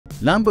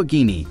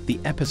Lamborghini, the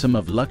epitome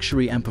of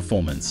luxury and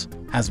performance,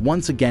 has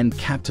once again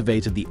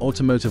captivated the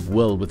automotive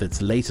world with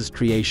its latest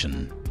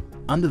creation.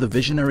 Under the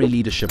visionary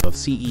leadership of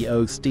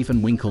CEO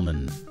Stephan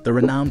Winkelmann, the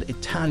renowned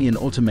Italian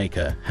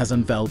automaker has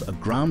unveiled a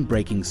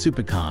groundbreaking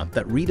supercar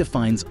that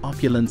redefines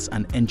opulence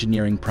and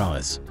engineering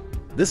prowess.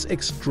 This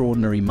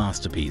extraordinary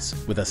masterpiece,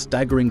 with a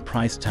staggering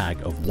price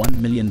tag of $1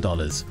 million,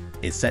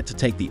 is set to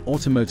take the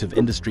automotive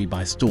industry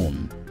by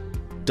storm.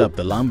 Dubbed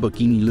the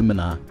Lamborghini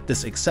Luminar,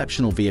 this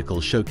exceptional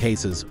vehicle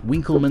showcases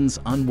Winkelmann's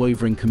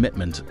unwavering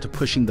commitment to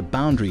pushing the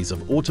boundaries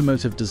of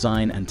automotive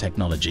design and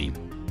technology.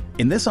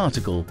 In this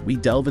article, we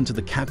delve into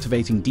the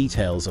captivating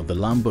details of the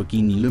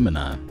Lamborghini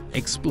Luminar,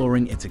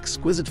 exploring its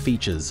exquisite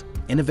features,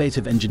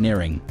 innovative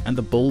engineering, and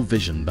the bold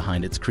vision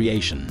behind its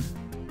creation.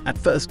 At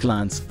first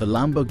glance, the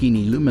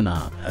Lamborghini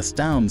Luminar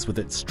astounds with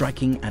its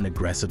striking and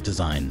aggressive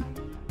design.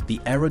 The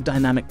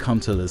aerodynamic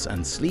contours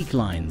and sleek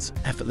lines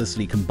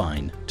effortlessly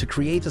combine to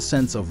create a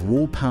sense of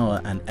raw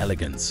power and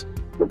elegance.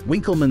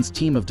 Winkelmann's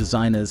team of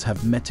designers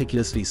have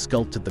meticulously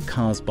sculpted the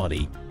car's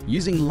body,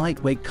 using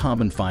lightweight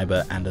carbon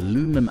fiber and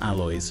aluminum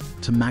alloys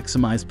to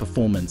maximize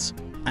performance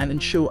and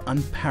ensure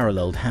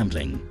unparalleled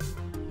handling.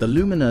 The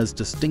Luminar's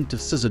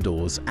distinctive scissor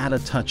doors add a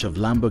touch of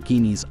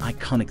Lamborghini's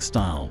iconic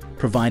style,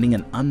 providing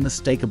an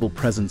unmistakable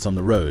presence on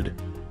the road.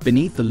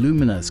 Beneath the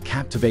Luminar's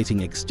captivating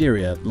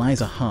exterior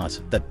lies a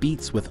heart that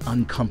beats with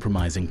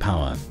uncompromising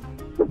power.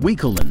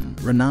 Winkelmann,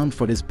 renowned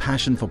for his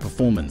passion for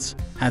performance,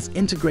 has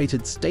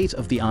integrated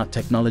state-of-the-art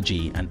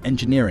technology and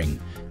engineering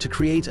to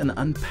create an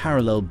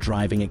unparalleled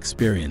driving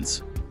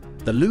experience.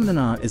 The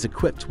Luminar is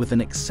equipped with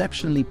an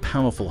exceptionally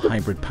powerful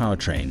hybrid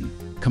powertrain,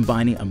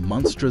 combining a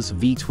monstrous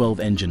V12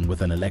 engine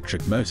with an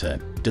electric motor,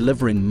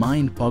 delivering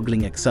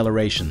mind-boggling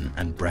acceleration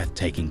and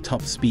breathtaking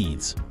top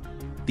speeds.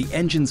 The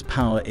engine's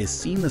power is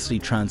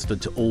seamlessly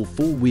transferred to all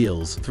four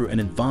wheels through an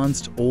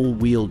advanced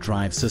all-wheel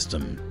drive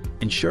system,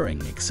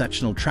 ensuring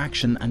exceptional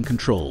traction and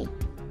control.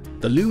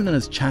 The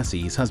Luminar's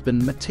chassis has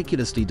been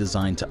meticulously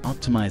designed to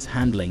optimize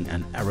handling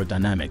and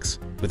aerodynamics,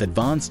 with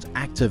advanced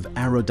active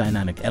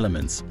aerodynamic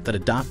elements that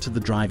adapt to the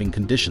driving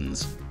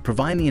conditions,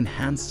 providing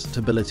enhanced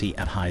stability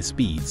at high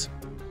speeds.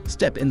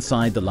 Step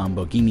inside the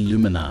Lamborghini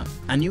Luminar,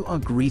 and you are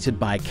greeted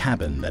by a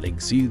cabin that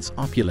exudes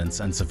opulence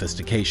and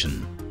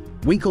sophistication.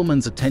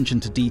 Winkelmann's attention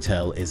to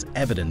detail is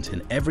evident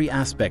in every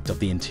aspect of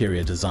the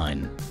interior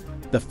design.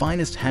 The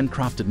finest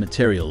handcrafted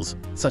materials,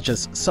 such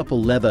as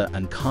supple leather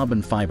and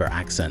carbon fiber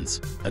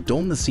accents,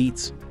 adorn the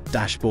seats,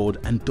 dashboard,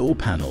 and door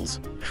panels,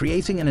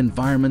 creating an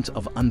environment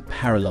of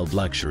unparalleled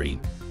luxury.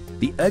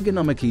 The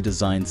ergonomically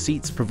designed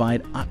seats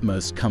provide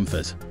utmost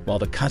comfort, while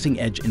the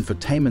cutting-edge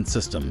infotainment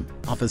system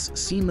offers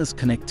seamless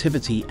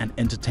connectivity and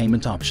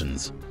entertainment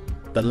options.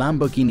 The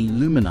Lamborghini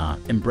Luminar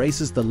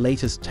embraces the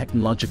latest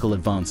technological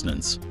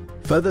advancements,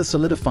 further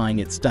solidifying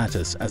its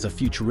status as a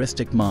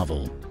futuristic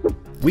marvel.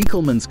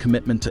 Winkelmann's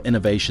commitment to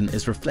innovation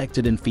is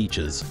reflected in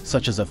features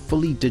such as a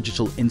fully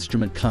digital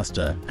instrument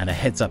cluster and a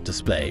heads-up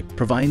display,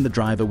 providing the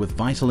driver with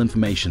vital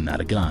information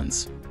at a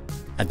glance.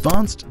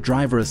 Advanced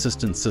driver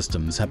assistance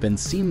systems have been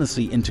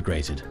seamlessly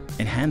integrated,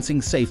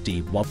 enhancing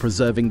safety while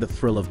preserving the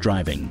thrill of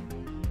driving.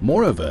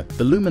 Moreover,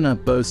 the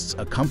Luminar boasts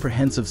a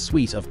comprehensive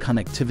suite of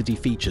connectivity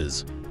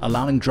features,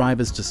 allowing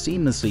drivers to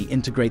seamlessly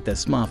integrate their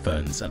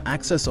smartphones and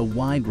access a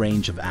wide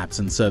range of apps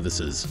and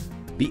services.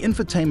 The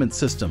infotainment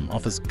system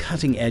offers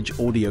cutting-edge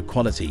audio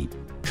quality,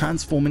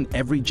 transforming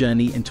every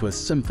journey into a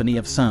symphony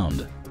of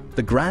sound.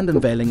 The grand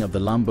unveiling of the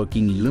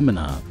Lamborghini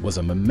Luminar was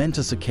a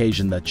momentous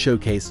occasion that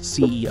showcased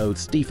CEO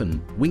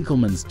Stephan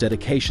Winkelmann's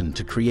dedication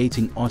to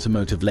creating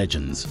automotive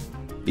legends.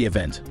 The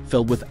event,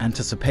 filled with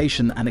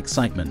anticipation and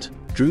excitement,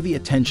 drew the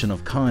attention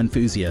of car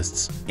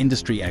enthusiasts,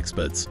 industry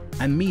experts,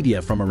 and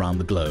media from around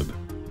the globe.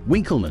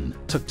 Winkelmann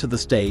took to the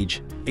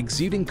stage,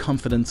 exuding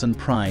confidence and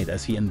pride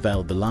as he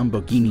unveiled the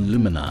Lamborghini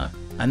Luminar,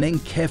 a name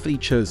carefully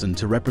chosen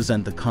to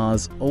represent the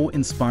car's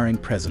awe-inspiring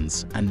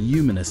presence and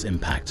luminous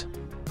impact.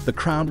 The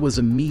crowd was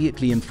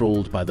immediately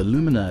enthralled by the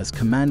Luminar's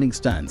commanding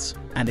stance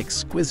and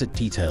exquisite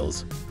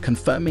details,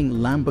 confirming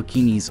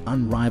Lamborghini's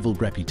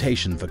unrivaled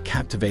reputation for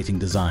captivating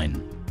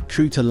design.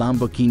 True to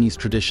Lamborghini's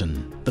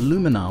tradition, the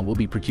Luminar will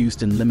be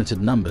produced in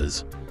limited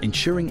numbers,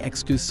 ensuring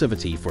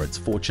exclusivity for its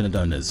fortunate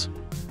owners.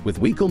 With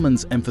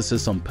Winkelmann's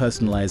emphasis on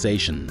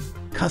personalization,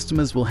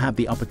 customers will have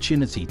the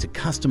opportunity to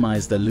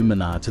customize their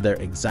Luminar to their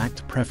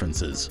exact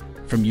preferences,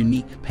 from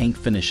unique paint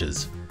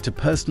finishes to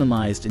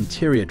personalized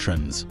interior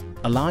trims,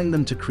 allowing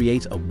them to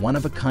create a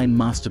one-of-a-kind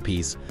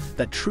masterpiece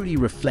that truly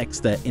reflects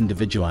their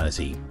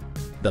individuality.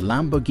 The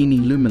Lamborghini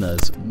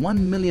Luminar's $1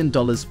 million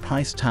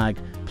price tag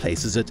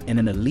places it in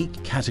an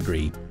elite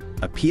category,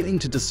 appealing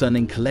to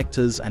discerning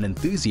collectors and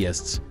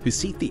enthusiasts who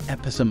seek the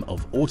epitome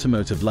of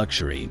automotive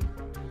luxury.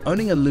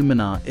 Owning a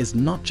Luminar is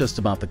not just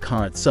about the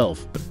car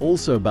itself, but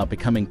also about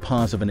becoming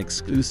part of an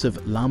exclusive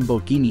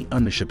Lamborghini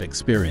ownership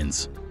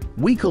experience.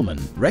 Winkelmann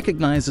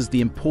recognizes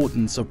the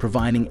importance of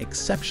providing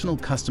exceptional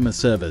customer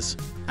service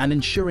and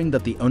ensuring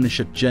that the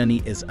ownership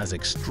journey is as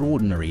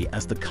extraordinary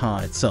as the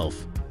car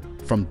itself.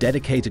 From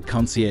dedicated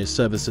concierge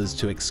services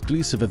to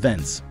exclusive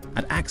events,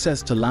 and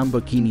access to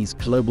Lamborghini's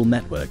global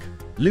network,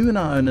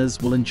 Luminar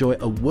owners will enjoy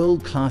a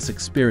world-class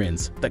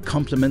experience that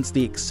complements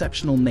the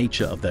exceptional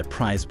nature of their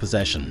prized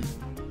possession.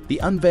 The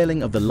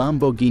unveiling of the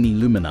Lamborghini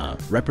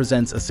Luminar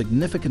represents a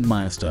significant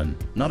milestone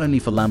not only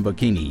for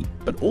Lamborghini,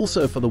 but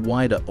also for the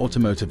wider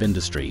automotive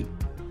industry.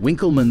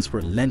 Winkelmann's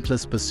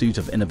relentless pursuit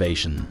of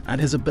innovation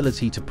and his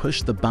ability to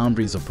push the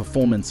boundaries of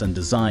performance and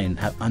design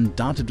have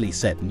undoubtedly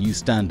set new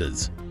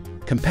standards.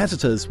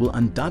 Competitors will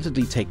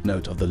undoubtedly take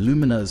note of the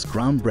Luminar's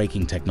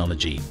groundbreaking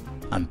technology,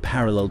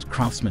 unparalleled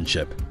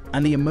craftsmanship,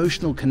 and the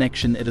emotional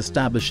connection it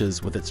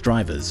establishes with its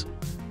drivers.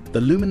 The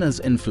Luminar's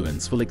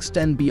influence will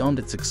extend beyond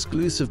its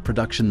exclusive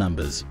production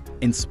numbers,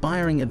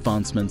 inspiring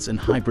advancements in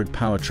hybrid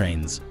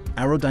powertrains,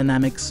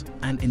 aerodynamics,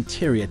 and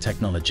interior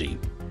technology.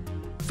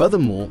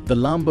 Furthermore, the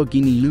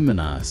Lamborghini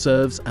Luminar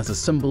serves as a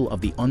symbol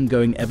of the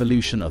ongoing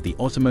evolution of the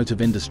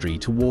automotive industry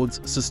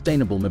towards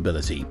sustainable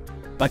mobility.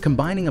 By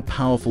combining a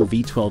powerful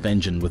V12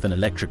 engine with an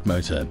electric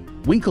motor,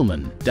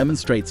 Winkelmann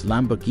demonstrates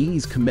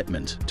Lamborghini's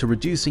commitment to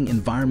reducing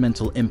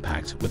environmental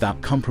impact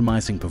without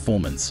compromising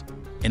performance.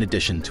 In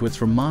addition to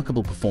its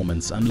remarkable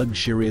performance and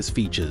luxurious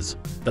features,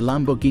 the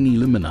Lamborghini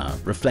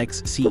Luminar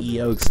reflects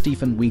CEO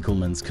Stephan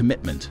Winkelmann's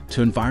commitment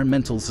to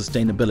environmental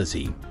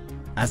sustainability.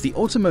 As the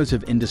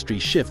automotive industry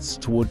shifts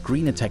toward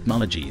greener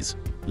technologies,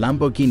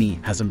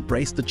 Lamborghini has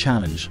embraced the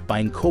challenge by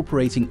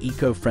incorporating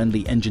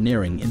eco-friendly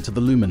engineering into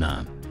the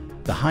Luminar.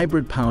 The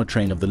hybrid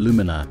powertrain of the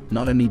Luminar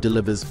not only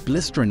delivers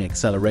blistering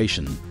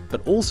acceleration,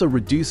 but also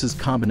reduces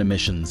carbon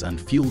emissions and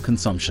fuel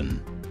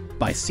consumption.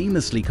 By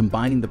seamlessly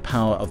combining the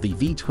power of the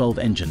V12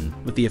 engine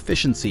with the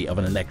efficiency of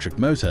an electric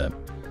motor,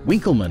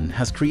 Winkelmann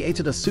has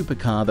created a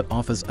supercar that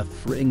offers a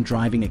thrilling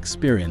driving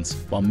experience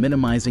while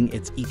minimizing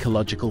its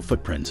ecological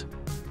footprint.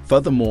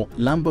 Furthermore,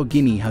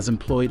 Lamborghini has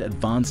employed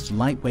advanced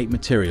lightweight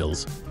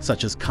materials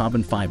such as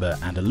carbon fiber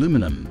and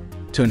aluminum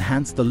to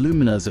enhance the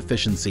Luminar's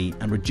efficiency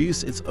and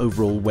reduce its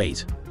overall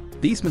weight.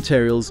 These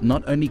materials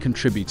not only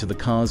contribute to the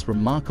car's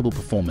remarkable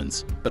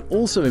performance, but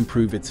also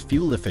improve its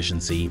fuel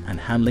efficiency and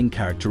handling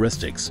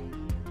characteristics.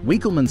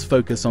 Winkelmann's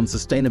focus on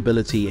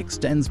sustainability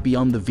extends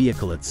beyond the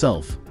vehicle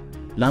itself.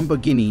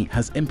 Lamborghini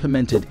has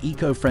implemented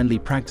eco-friendly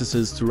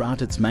practices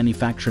throughout its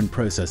manufacturing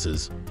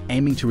processes,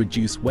 aiming to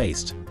reduce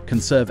waste,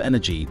 conserve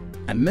energy,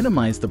 and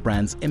minimize the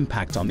brand's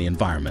impact on the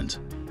environment.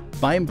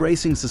 By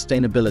embracing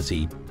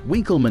sustainability,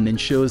 Winkelmann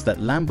ensures that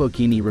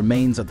Lamborghini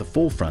remains at the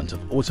forefront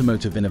of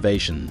automotive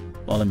innovation,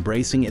 while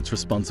embracing its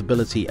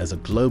responsibility as a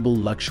global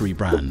luxury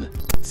brand.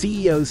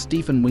 CEO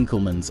Stephan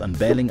Winkelmann's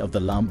unveiling of the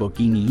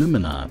Lamborghini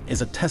Luminar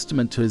is a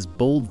testament to his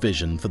bold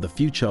vision for the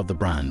future of the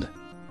brand.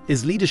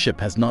 His leadership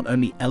has not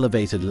only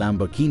elevated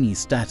Lamborghini's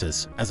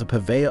status as a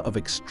purveyor of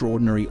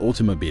extraordinary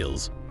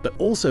automobiles, but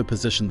also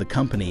positioned the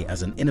company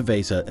as an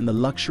innovator in the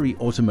luxury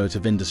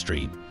automotive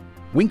industry.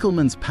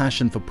 Winkelmann's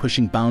passion for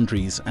pushing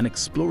boundaries and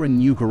exploring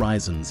new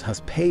horizons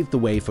has paved the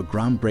way for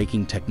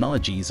groundbreaking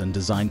technologies and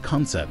design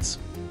concepts.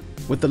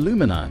 With the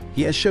Luminar,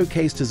 he has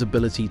showcased his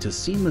ability to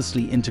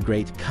seamlessly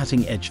integrate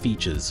cutting-edge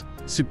features,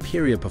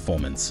 superior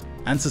performance,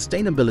 and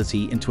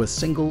sustainability into a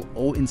single,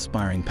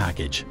 awe-inspiring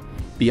package.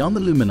 Beyond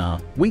the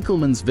Luminar,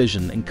 Winkelmann's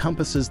vision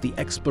encompasses the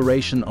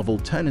exploration of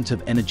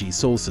alternative energy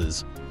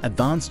sources,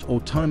 advanced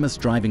autonomous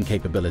driving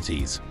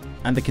capabilities,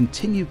 and the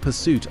continued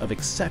pursuit of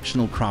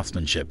exceptional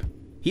craftsmanship.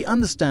 He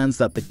understands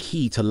that the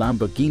key to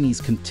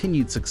Lamborghini's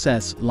continued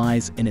success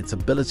lies in its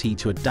ability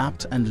to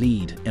adapt and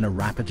lead in a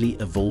rapidly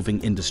evolving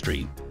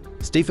industry.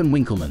 Stephan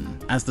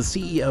Winkelmann, as the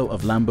CEO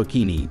of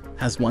Lamborghini,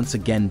 has once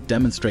again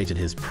demonstrated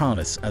his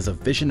prowess as a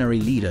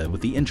visionary leader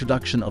with the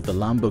introduction of the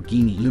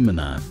Lamborghini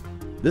Luminar.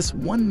 This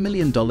 $1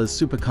 million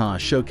supercar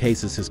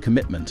showcases his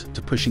commitment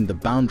to pushing the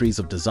boundaries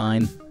of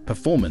design,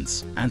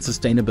 performance, and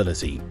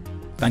sustainability.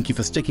 Thank you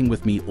for sticking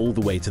with me all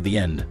the way to the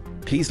end.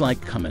 Please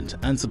like, comment,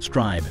 and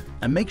subscribe,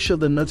 and make sure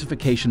the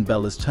notification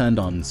bell is turned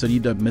on so you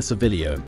don't miss a video.